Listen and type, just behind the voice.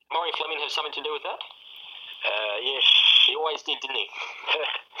Murray Fleming have something to do with that? Yes. He always did, didn't he?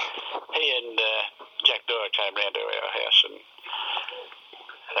 He and Jack Dyer came round to our house and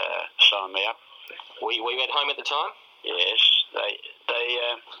signed me up. Were you at home at the time? Yes.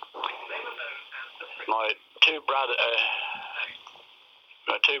 My two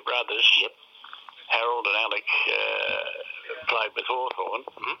brothers, Yep. Harold and Alec, played with Hawthorn,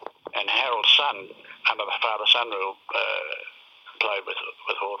 and Harold's son, under the father-son rule, played with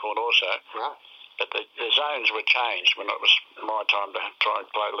Hawthorn also. Right. But the zones were changed when it was my time to try and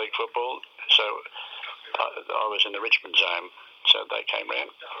play league football. So I was in the Richmond zone, so they came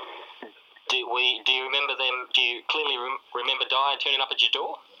round. Do you remember them? Do you clearly remember Dyer turning up at your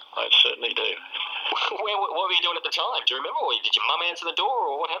door? I certainly do. What were you doing at the time? Do you remember? Or did your mum answer the door,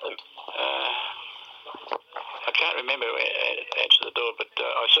 or what happened? I can't remember who answered the door, but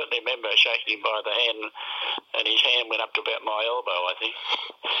I certainly remember shaking him by the hand, and his hand went up to about my elbow, I think.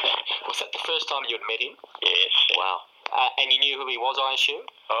 Was that the first time you had met him? Yes. Wow. And you knew who he was, I assume?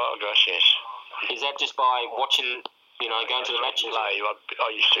 Oh, gosh, yes. Is that just by watching, going to the matches? I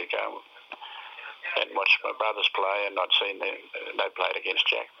used to go and watch my brothers play, and I'd seen them. They played against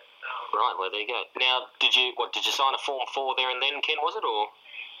Jack. Right, well, there you go. Now, did you sign a Form 4 there and then, Ken, was it, or?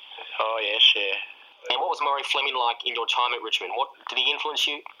 Oh, yes, yeah. And what was Murray Fleming like in your time at Richmond? Did he influence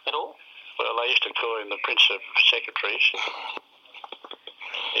you at all? Well, I used to call him the Prince of Secretaries.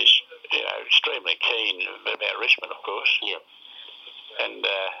 He's, extremely keen about Richmond, of course. Yeah. And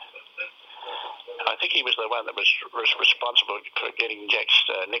I think he was the one that was responsible for getting Jack's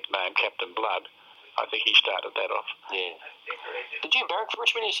nickname, Captain Blood. I think he started that off. Yeah. Did you barrack for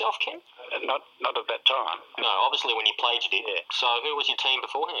Richmond yourself, Ken? Not at that time. No, obviously when you played you did. Yeah. So who was your team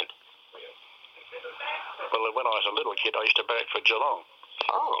beforehand? Well, when I was a little kid, I used to barrack for Geelong.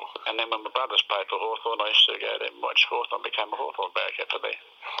 Oh. And then when my brothers played for Hawthorn, I used to go there and watch Hawthorn become a Hawthorn barracker for there.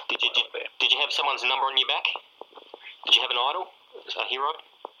 Did you have someone's number on your back? Did you have an idol? A hero?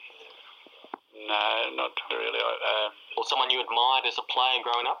 No, not really. Or someone you admired as a player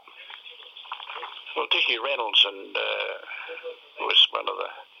growing up? Well, Dickie Reynolds was one of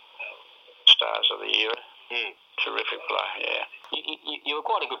the stars of the era. Terrific player, yeah. You were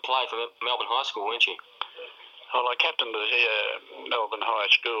quite a good player for Melbourne High School, weren't you? Well, I captained the Melbourne High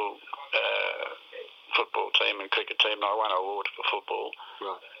School football team and cricket team, and I won awards for football.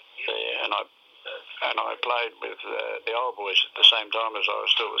 Right. Yeah, and I played with the old boys at the same time as I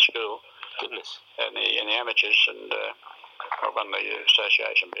was still at school. Goodness. And the amateurs, and I won the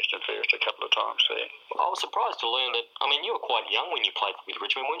association best and fairest a couple of times there. Well, I was surprised to learn that. I mean, you were quite young when you played with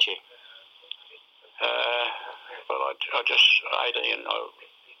Richmond, weren't you? Well, I just 18,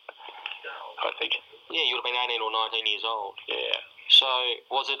 I think. Yeah, you would have been 18 or 19 years old. Yeah. So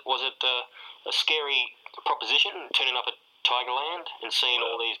was it a scary proposition turning up at Tigerland and seeing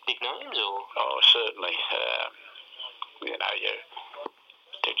all these big names, or? Oh, certainly.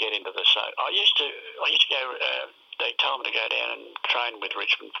 To get into the zone. I used to go. They told me to go down and train with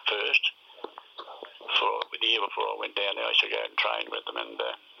Richmond first. The year before I went down there, I used to go and train with them, and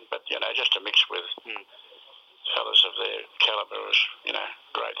but just to mix with fellas of their calibre was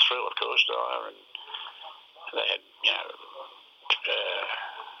great thrill, of course. Dyer, and they had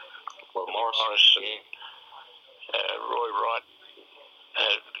Morris and Roy Wright.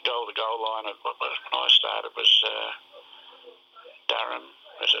 The goal line when I started was Durham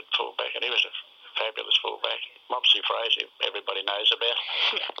was at fullback, and he was a fabulous fullback. Mopsy Fraser, everybody knows about.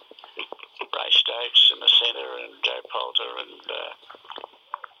 Ray Stokes in the centre, and Joe Poulter, and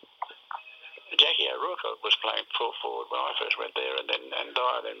Jackie O'Rourke was playing full forward when I first went there, and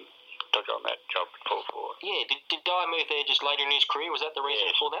Dyer then took on that job at full forward. Yeah, did Dyer move there just later in his career? Was that the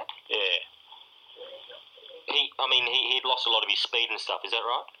reason for that? Yeah. He'd lost a lot of his speed and stuff, is that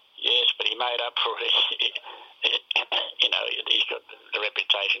right? Yes, but he made up for it. He's got the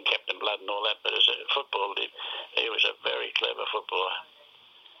reputation, Captain Blood and all that, but as a footballer, he was a very clever footballer.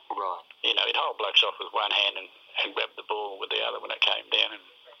 Right. He'd hold blokes off with one hand and grab the ball with the other when it came down. And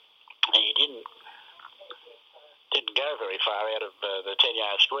he didn't go very far out of the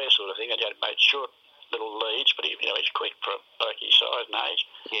 10-yard square sort of thing. He had made short little leads, but he's quick for a bloke his size and age.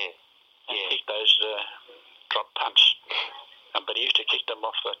 Yeah. And kicked those drop punts. But he used to kick them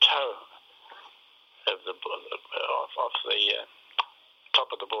off the toe of the off the top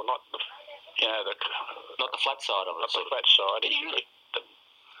of the ball, not the not the flat side of it. Not the flat side. He kicked them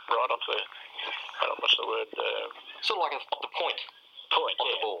right off the what's the word? Sort of like off the point. Point of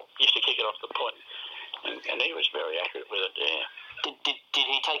the ball. He used to kick it off the point, and he was very accurate with it. Yeah. Did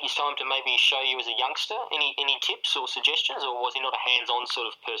he take his time to maybe show you as a youngster? Any tips or suggestions, or was he not a hands-on sort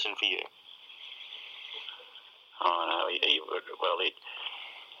of person for you? Oh no, he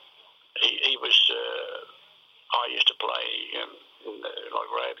like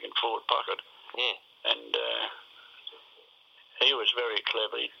roving and forward pocket. Yeah. And he was very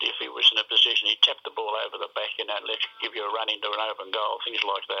clever. If he was in a position, he'd tap the ball over the back and give you a run into an open goal, things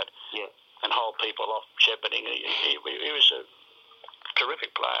like that. Yeah. And hold people off shepherding. He was a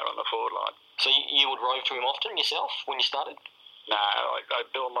terrific player on the forward line. So you would rove to him often yourself when you started? No,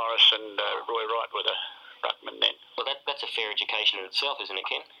 Bill Morris and Roy Wright were the ruckman then. Well, that's a fair education in itself, isn't it,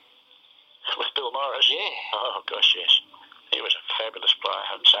 Ken? With Bill Morris? Yeah. Oh, gosh, yes. He was a fabulous player,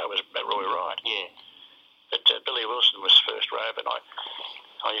 and so was Roy Wright. Yeah. But Billy Wilson was first rove, and I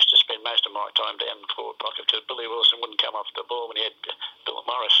used to spend most of my time down in the forward pocket because Billy Wilson wouldn't come off the ball when he had Bill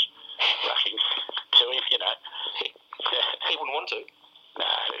Morris rucking to him, you know. He wouldn't want to. No,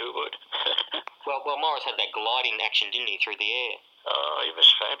 who would? Well, Morris had that gliding action, didn't he, through the air? Oh, he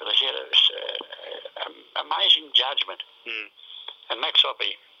was fabulous. He had amazing judgment. Mm. And Max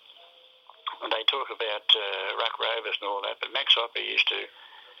Hoppy, they talk about ruck rovers and all that, but Max Hoppy used to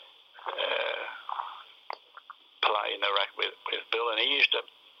play in the ruck with Bill, and he used to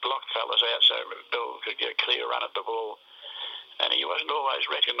block fellas out so Bill could get a clear run at the ball. And he wasn't always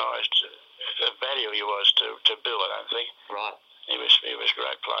recognised the value he was to Bill, I don't think. Right. He was a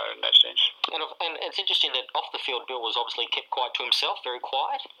great player in that sense. And it's interesting that off the field, Bill was obviously kept quite to himself, very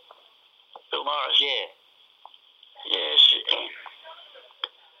quiet. Bill Morris? Yeah. Yes.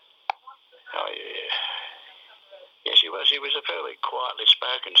 Oh, yeah. Yes, he was. He was a fairly quietly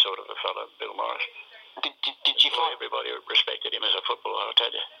spoken sort of a fellow, Bill Morris. Did you find everybody respected him as a footballer? I'll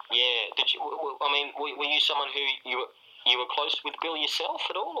tell you. Yeah. Did you? I mean, were you someone who you were close with Bill yourself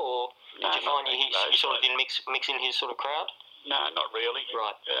at all, or did you find you sort of didn't mix in his sort of crowd? No, not really.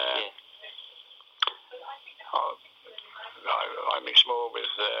 Right. Yeah. I mixed more with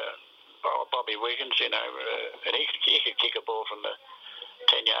Bobby Wiggins, you know, and he could kick a ball from the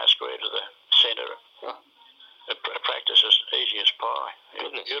 10-yard square to the centre. Oh. Practice as easy as pie.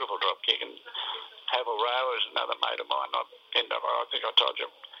 Goodness. Beautiful drop kick. And Havel Rowe is another mate of mine. I think I told you.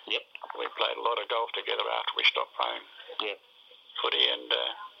 Yep. We played a lot of golf together after we stopped playing footy. And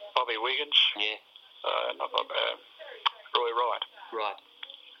Bobby Wiggins. Yeah. Roy Wright. Right.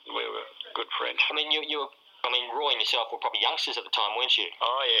 We were good friends. I mean, Roy and yourself were probably youngsters at the time, weren't you?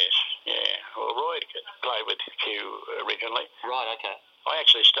 Oh, yes. Yeah. Well, Roy played with Q originally. Right, okay. I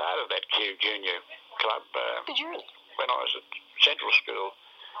actually started that Q Junior club. Did you really? When I was at Central School.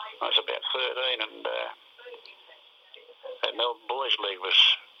 I was about 13 and the Melbourne Boys League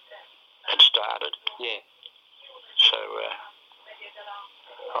had started. Yeah. So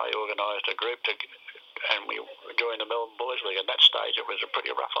I organised a group and we joined the Melbourne Boys League. At that stage, it was a pretty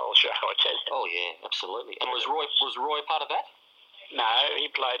rough old show, I tell you. Oh yeah, absolutely. And was Roy part of that? No, he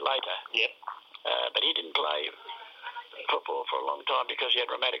played later. Yep. But he didn't play football for a long time because he had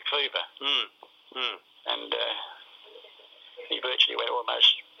rheumatic fever. And he virtually went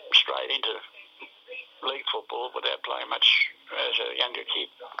almost straight into league football without playing much as a younger kid.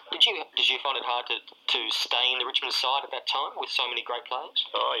 Did you find it hard to stay in the Richmond side at that time with so many great players?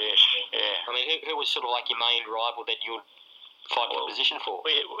 Oh yes, yeah. I mean, who was sort of like your main rival that you would fight for a position for?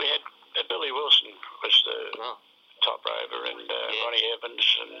 We had Billy Wilson was the top rover, and Ronnie Evans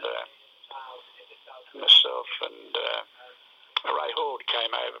and myself and Ray Horde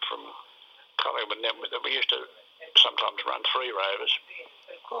came over from Collingwood. We used to sometimes run three rovers.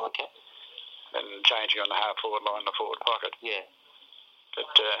 Oh, okay. And changing on the half forward line, the forward pocket. Yeah.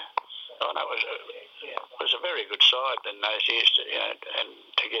 But it was a very good side in those years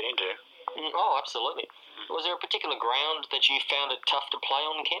to get into. Oh, absolutely. Was there a particular ground that you found it tough to play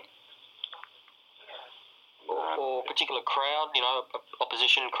on, Ken? Or a particular crowd,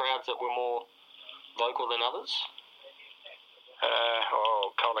 opposition crowds that were more vocal than others?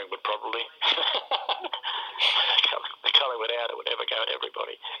 Collingwood probably. The Collingwood outer would ever go at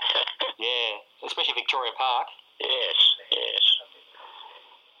everybody. Yeah, especially Victoria Park. Yes.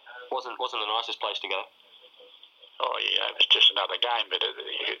 Wasn't the nicest place to go. Oh yeah, it was just another game, but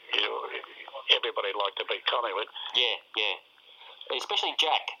everybody liked to beat Collingwood. Yeah. Especially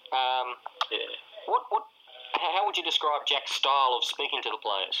Jack. Yeah. How would you describe Jack's style of speaking to the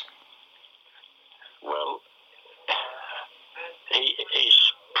players? Well, his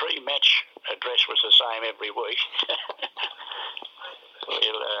pre-match address was the same every week.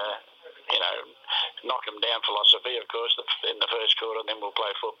 We'll, knock them down philosophy, of course, in the first quarter, and then we'll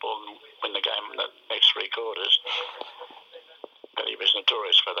play football and win the game in the next three quarters. But he was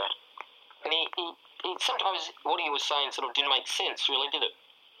notorious for that. And he sometimes what he was saying sort of didn't make sense, really, did it?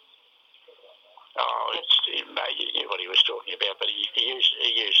 Oh, he knew what he was talking about, but he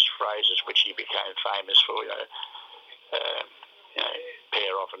used phrases which he became famous for,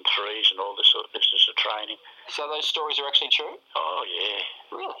 pair off and threes and all this sort of business of training. So those stories are actually true? Oh, yeah.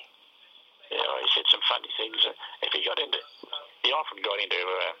 Really? Yeah, he said some funny things. He often got into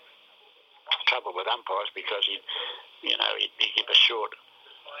trouble with umpires because he'd give a short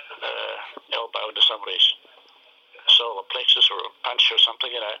elbow into somebody's solar plexus or a punch or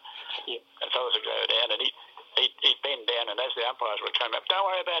something, Yeah. And fellas would go down and he'd bend down, and as the umpires would come up, don't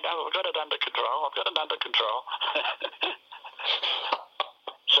worry about it, I've got it under control.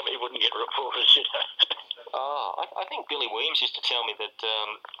 So he wouldn't get reported, I think Billy Williams used to tell me that,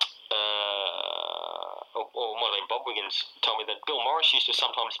 or might have been Bob Wiggins told me that Bill Morris used to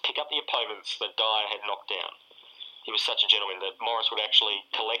sometimes pick up the opponents that Dyer had knocked down. He was such a gentleman that Morris would actually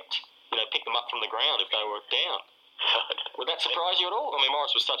pick them up from the ground if they were down. Would that surprise you at all? I mean,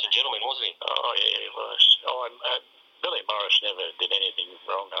 Morris was such a gentleman, wasn't he? Oh, yeah, he was. Billy Morris never did anything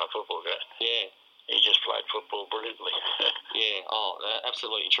wrong on a football game. Yeah. He just played football brilliantly. Yeah,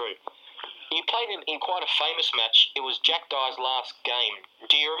 absolutely true. You played in quite a famous match. It was Jack Dyer's last game.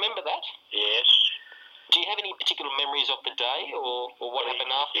 Do you remember that? Yes. Do you have any particular memories of the day or what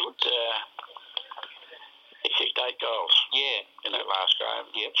happened afterwards? He kicked 8 goals. Yeah. In that last game.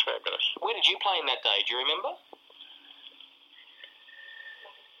 Yep. It's fabulous. Where did you play in that day? Do you remember?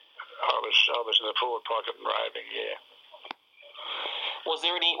 I was in the forward pocket and roving, yeah. Was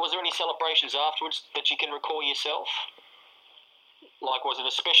there any celebrations afterwards that you can recall yourself? Like, was it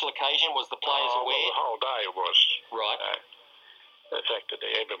a special occasion? Was the players aware? Well, the whole day was. Right. The fact that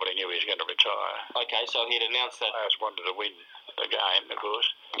everybody knew he was going to retire. Okay, so he'd announced that. Players wanted to win the game, of course.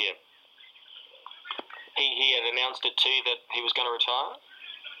 Yeah. He had announced it too that he was going to retire?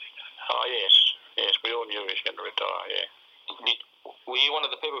 Oh, yes. Yes, we all knew he was going to retire, yeah. Were you one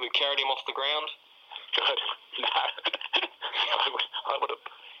of the people who carried him off the ground? God, no. I would have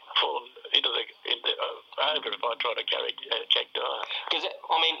fallen over if I tried to carry Jack Dyer. Because,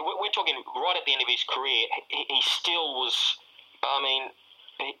 I mean, we're talking right at the end of his career. He still was, I mean,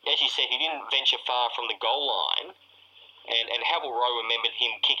 as you said, he didn't venture far from the goal line. And Havel Rowe remembered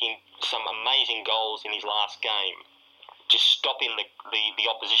him kicking some amazing goals in his last game, just stopping the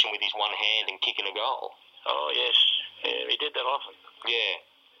opposition with his one hand and kicking a goal. Oh, yes. Yeah, he did that often. Yeah.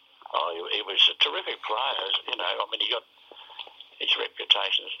 Oh, he was a terrific player, I mean, he got his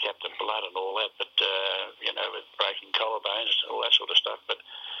reputation as Captain Blood and all that, but, with breaking collarbones and all that sort of stuff, but,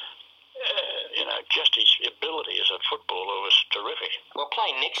 just his ability as a footballer was terrific. Well,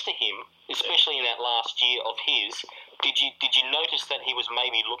 playing next to him, especially in that last year of his, did you notice that he was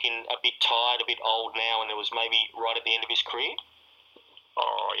maybe looking a bit tired, a bit old now, and it was maybe right at the end of his career?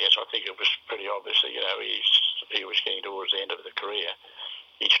 Oh, yes, I think it was pretty obvious that, he was getting towards the end of the career.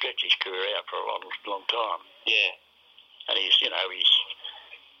 He stretched his career out for a long, long time. Yeah. And he had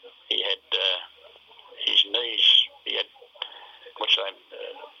his knees, he had,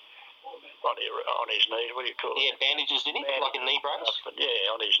 on his knees, what do you call it? He had bandages, did he? Like a knee brace?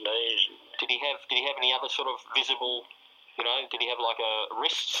 Yeah, on his knees. Did he have any other sort of visible, did he have like a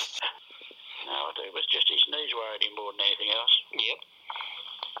wrist? No, it was just his knees worried him more than anything else. Yep.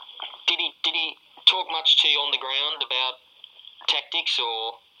 Did he talk much to you on the ground about tactics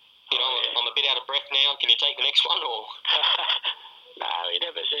or, yeah. I'm a bit out of breath now, can you take the next one, or? No, he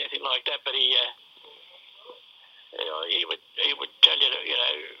never said anything like that, but he would tell you,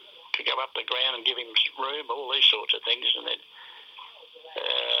 to go up the ground and give him room, all these sorts of things, and then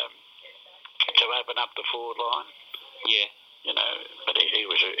to open up the forward line. Yeah. But he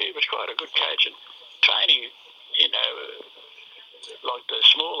was quite a good coach, and training, like the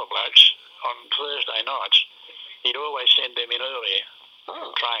smaller blokes on Thursday nights, he'd always send them in earlier.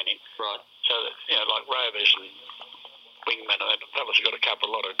 Training. Right. So that, like rovers and wingmen and that, fellas have got to cover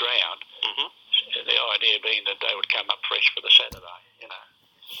a lot of ground. Mm-hmm. The idea being that they would come up fresh for the Saturday,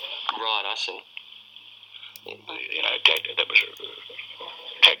 Right, I see. That was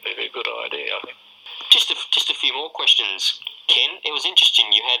technically a good idea, I think. Just a few more questions, Ken. It was interesting.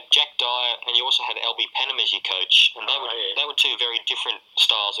 You had Jack Dyer and you also had Albie Panham as your coach, and they were two very different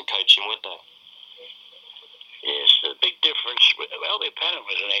styles of coaching, weren't they? Yes, the big difference. Albie Panham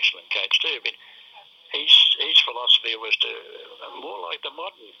was an excellent coach too, but his philosophy was more like the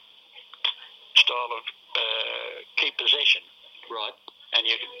modern style of keep possession. Right. And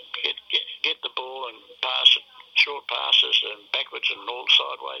you get the ball and pass it, short passes and backwards and all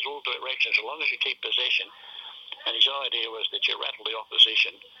sideways, all directions, as long as you keep possession. And his idea was that you rattle the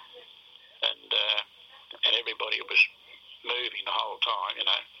opposition, and everybody was moving the whole time,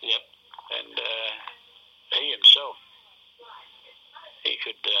 Yep. And he himself, he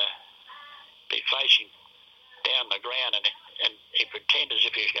could be facing down the ground, and he pretend as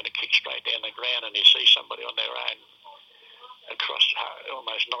if he was going to kick straight down the ground, and he sees somebody on their own across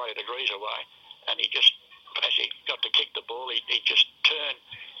almost 90 degrees away, and he just, as he got to kick the ball, he just turned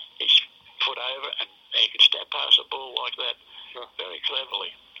his foot over and he could step past the ball like that very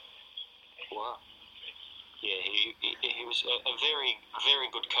cleverly. Wow. Yeah, he was a very, very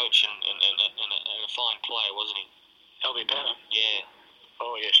good coach and a fine player, wasn't he? Alvy Panham? Yeah.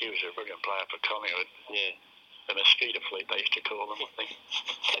 Oh, yes, he was a brilliant player for Collingwood. Yeah. The mosquito fleet, they used to call them, I think.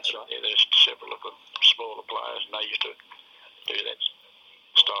 That's right. Yeah, there's several of them, smaller players, and they used to do that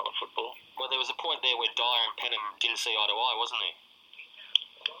style of football. Well, there was a point there where Dyer and Panham didn't see eye to eye, wasn't there?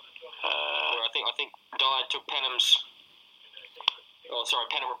 Where I think Dyer took Panham's... Oh, sorry,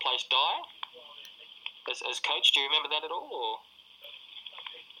 Panham replaced Dyer as coach. Do you remember that at all? Or?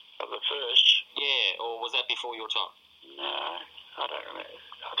 Of the first? Yeah, or was that before your time? No, I don't remember.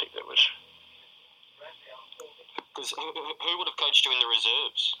 I think that was... Because who would have coached you in the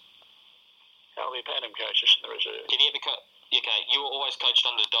reserves? Alvy Panham coaches in the reserves. Did he ever okay, you were always coached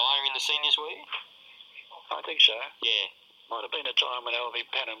under Dyer in the seniors, were you? I think so. Yeah. Might have been a time when Alvy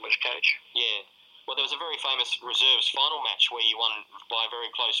Panham was coach. Yeah. Well, there was a very famous reserves final match where you won by a very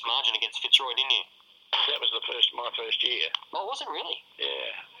close margin against Fitzroy, didn't you? That was my first year. Oh, was it really?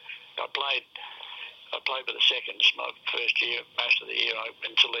 Yeah. I played with the seconds my first year, most of the year,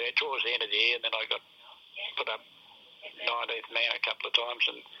 until towards the end of the year, and then I got put up 19th man a couple of times,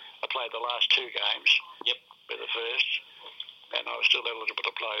 and I played the last two games. Yep. With the first, and I was still eligible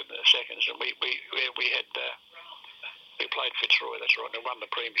to play in the seconds, and we played Fitzroy. That's right. And won the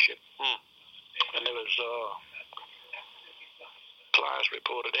premiership. And there was players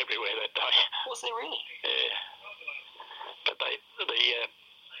reported everywhere that day. Was there really? Yeah. But the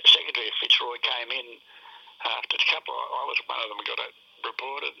secretary of Fitzroy came in after a couple. I was one of them. We got it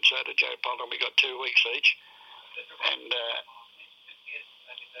reported, and so did Joe Polton. We got 2 weeks each, and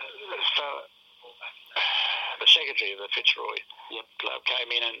so the secretary of the Fitzroy club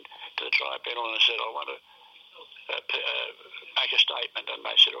came in and to the tribunal and said, "I want to make a statement." And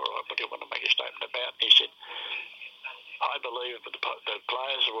they said, "All right, what do you want to make a statement about?" And he said, "I believe that the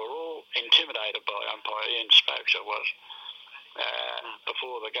players were all intimidated by umpire Ian Spokes, it was,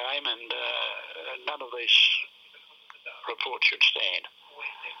 before the game, and none of these reports should stand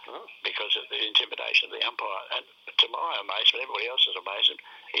because of the intimidation of the umpire." And to my amazement, everybody else's amazement,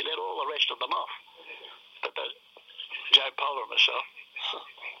 he let all the rest of them off. But Joe Poller and myself,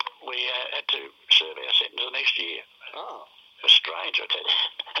 we had to serve our sentence the next year. Oh. It was strange, I tell you.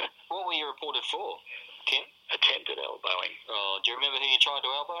 What were you reported for, Ken? Attempted elbowing. Oh, do you remember who you tried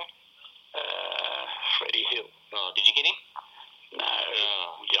to elbow? Freddie Hill. Oh, did you get him? No,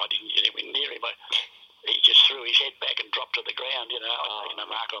 I didn't get anywhere near him. He just threw his head back and dropped to the ground, I'd taken a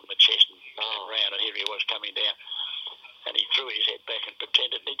mark on my chest and turned around, and here he was coming down. And he threw his head back and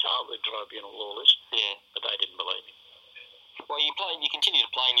pretended he told the tribunal all this. Yeah. But they didn't believe him. Well, you continued to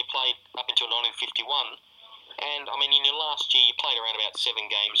play, and you played up until 1951. And, I mean, in your last year, you played around about 7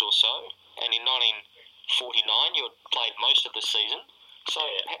 games or so. And in 1949, you had played most of the season. So,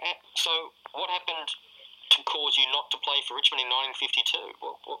 so what happened to cause you not to play for Richmond in 1952?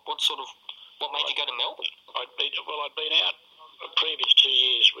 What made you go to Melbourne? I'd been out the previous 2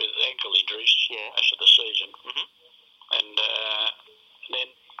 years with ankle injuries most of the season. Mm-hmm. And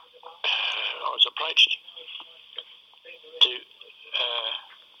then I was approached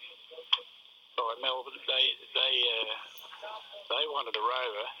by Melbourne. They wanted a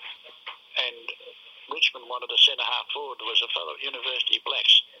rover, and Richmond wanted a centre half forward. There was a fellow at University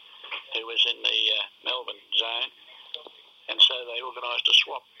Blacks who was in the Melbourne zone, and so they organised a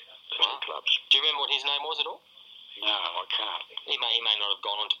swap, the two clubs. Do you remember what his name was at all? No, I can't. He may not have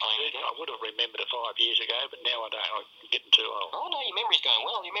gone on to play again. I would have remembered it 5 years ago, but now I don't. I'm getting too old. Oh, no, your memory's going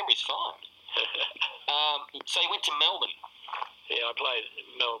well. Your memory's fine. So you went to Melbourne. Yeah, I played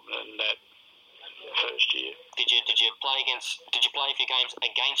in Melbourne in that first year. Did you play a few games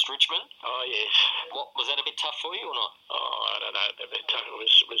against Richmond? Oh, yes. What was that a bit tough for you or not? Oh, I don't know. A bit tough.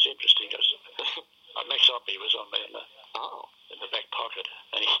 It was interesting because Max Oppie was on me in the back pocket,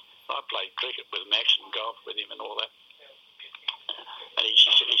 and I played cricket with Max and golf with him and all that. And he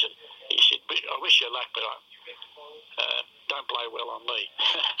said, "I wish you luck, but don't play well on me."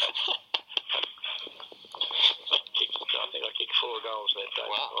 I think I kicked 4 goals that day.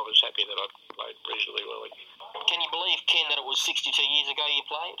 Wow. I was happy that I played reasonably well. Can you believe, Ken, that it was 62 years ago you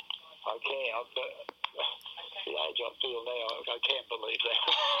played? I can. The age I feel now, I can't believe that.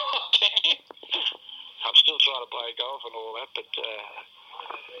 Can you? I'm still trying to play golf and all that, but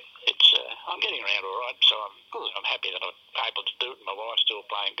I'm getting around all right, so I'm happy that I'm able to do it, and my wife's still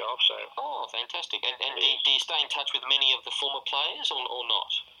playing golf. So. Oh, fantastic. And do you stay in touch with many of the former players or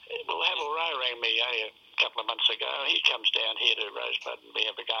not? Well, Havel Rowe rang me only a couple of months ago. He comes down here to Rosebud and we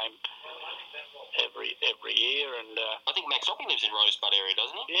have a game every year. And I think Max Oppie lives in Rosebud area,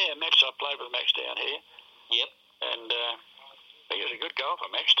 doesn't he? Yeah, Max. I played with Max down here. Yep. And he was a good golfer,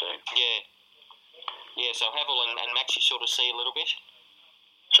 Max too. Yeah. Yeah, so Havel and Max you sort of see a little bit?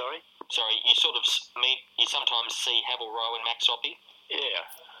 Sorry, you sort of you sometimes see Havel Rowe and Max Oppie? Yeah.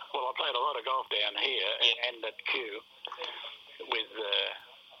 Well, I played a lot of golf down here and at Kew with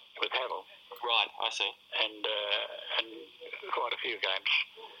Havel. Right, I see. And quite a few games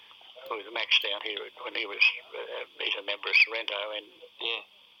with Max down here when he was he's a member of Sorrento, and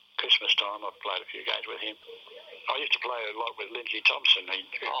Christmas time I played a few games with him. I used to play a lot with Lindsay Thompson.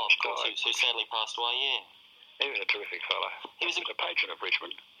 Of course, who sadly passed away, He was a terrific fella. He was a patron of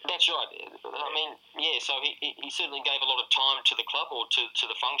Richmond. That's right. I mean, so he certainly gave a lot of time to the club or to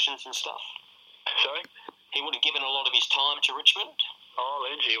the functions and stuff. Sorry? He would have given a lot of his time to Richmond? Oh,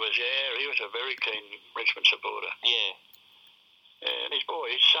 Lindsay was, he was a very keen Richmond supporter. Yeah. And his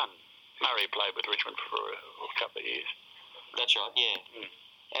son, Murray, played with Richmond for a couple of years. That's right, yeah.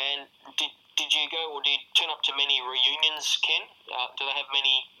 And did you go or did you turn up to many reunions, Ken? Do they have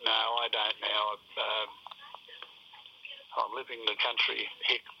many? No, I don't now. I'm living the country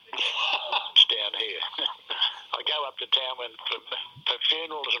hick down here. I go up to town for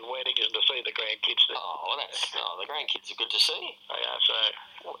funerals and weddings and to see the grandkids. The grandkids are good to see. They are, so.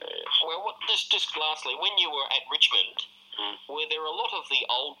 Yes. Well, just lastly, when you were at Richmond, were there a lot of the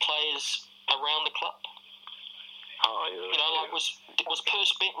old players around the club? Oh, yeah. Was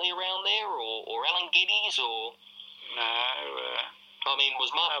Perce Bentley around there, or Alan Geddes, or? No.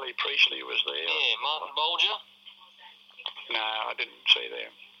 Was Martin? Harley Priestley was there. Yeah, Martin Bolger. No, I didn't see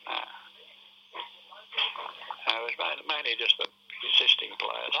them. No. It was mainly just the existing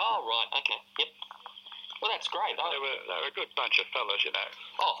players. Oh, right, okay, yep. Well, that's great. They were a good bunch of fellas, you know.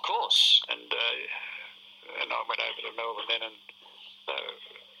 Oh, of course. And I went over to Melbourne then, and they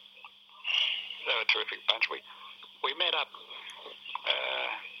were a terrific bunch. We met up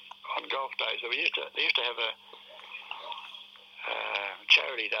on golf days. They used to have a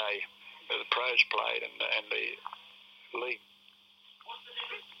charity day where the pros played and the league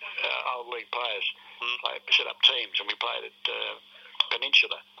old league players set up teams, and we played at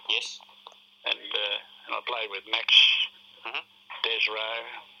Peninsula. Yes. And I played with Max, Desrow,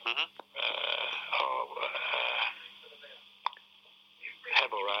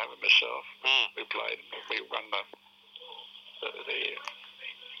 Havel Rowe and myself. We played. We won the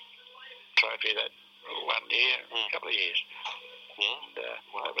trophy that 1 year, a couple of years. Yeah. And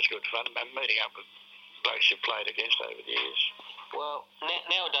that was good fun. And meeting up with blokes you played against over the years. Well,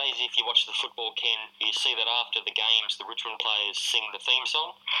 nowadays, if you watch the football, Ken, you see that after the games, the Richmond players sing the theme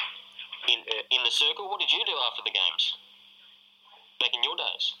song in the circle. What did you do after the games? Back in your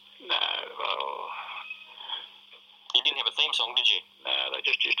days? No, well... You didn't have a theme song, did you? No, they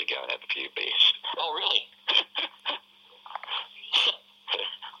just used to go and have a few beers. Oh, really?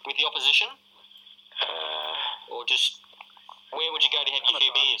 With the opposition? Or just... Where would you go to have a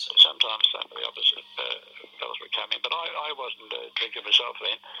few beers? Sometimes some of the opposite fellas would come in, but I wasn't drinking myself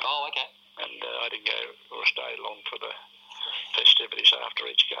then. Oh, okay. And I didn't go or stay long for the festivities after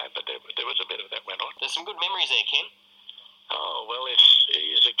each game, but there was a bit of that went on. There's some good memories there, Ken. Oh, well, as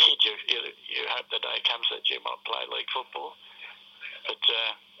a kid, you hope the day comes that you might play league football. But,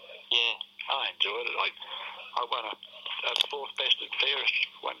 I enjoyed it. I won a fourth best and fairest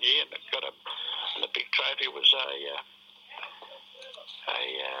 1 year, and the big trophy was a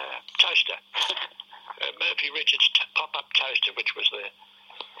toaster. A Murphy Richards pop-up toaster, which was the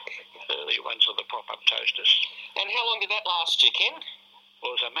early ones of the pop-up toasters. And how long did that last you, Ken?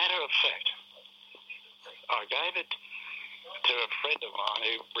 Well, as a matter of fact, I gave it to a friend of mine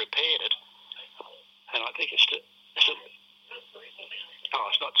who repaired it, and I think it's still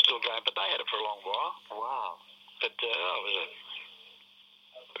it's not still going, but they had it for a long while. Wow. But it was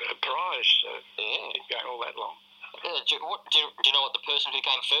a prize going all that long. Do you know what the person who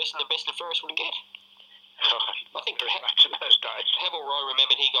came first and the best and fairest would get? I think very much in those days. Havel Rowe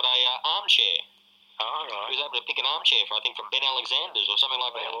remembered he got a armchair. Oh, right. He was able to pick an armchair from Ben Alexander's or something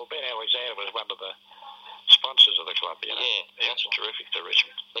like that. Well, Ben Alexander was one of the sponsors of the club, you know. Yeah. That's terrific to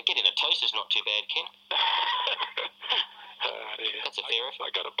Richmond. But getting a toaster's not too bad, Ken. That's a fair effort. I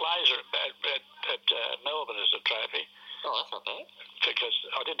got a blazer at Melbourne as a trophy. Oh, that's not bad. Because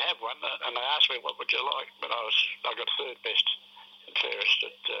I didn't have one, and they asked me what would you like, but I got third best and fairest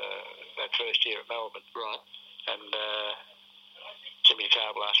at that first year at Melbourne. Right. And Jimmy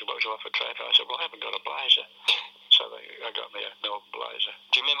Carble asked me what would you like for a trophy. I said, well, I haven't got a blazer. So I got me a Melbourne blazer.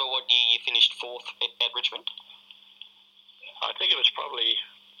 Do you remember what year you finished fourth at Richmond? I think it was probably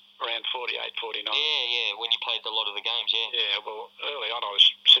around 48, 49. Yeah, when you played a lot of the games, yeah. Yeah, well, early on I was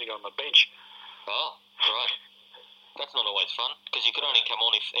sitting on the bench. Oh, right. That's not always fun, because you could only come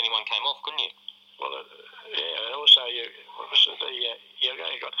on if anyone came off, couldn't you? Well, yeah, and also you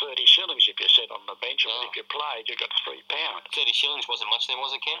only got 30 shillings if you sat on the bench, and if you played, you got £3. 30 shillings wasn't much then,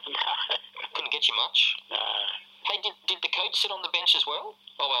 was it, Ken? No. Couldn't get you much. No. Hey, did the coach sit on the bench as well?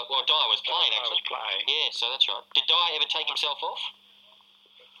 Oh, well Dyer was playing, actually. I was playing. Yeah, so that's right. Did Dyer ever take himself off?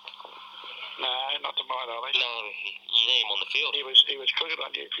 No, not to my knowledge. No, you need him on the field. He was crooked on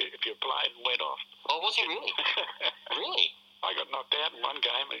you if you played and went off. Oh, was he really? Really? I got knocked out in one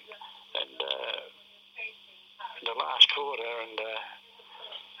game, and in the last quarter, and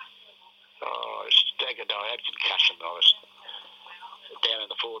I staggered. I had concussion. I was down in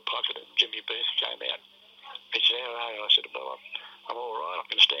the forward pocket, and Jimmy Booth came out. He said, "How are you?" I said, "Well, I'm all right. I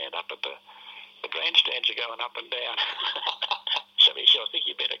can stand up, but the grandstands are going up and down." So he said, "I think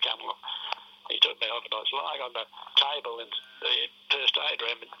you better come off." He took me off, and I was lying on the table in the first aid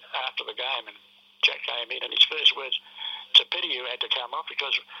room after the game, and Jack came in, and his first words, "It's a pity you had to come off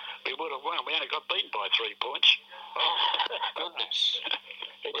because we would have won. We only got beaten by 3 points." Oh, goodness.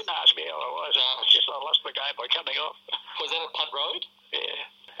 He didn't ask me how I was. No. It's just I lost the game by coming off. Was that at Punt Road? Yeah.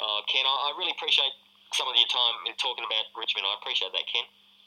 Ken, I really appreciate some of your time in talking about Richmond. I appreciate that, Ken.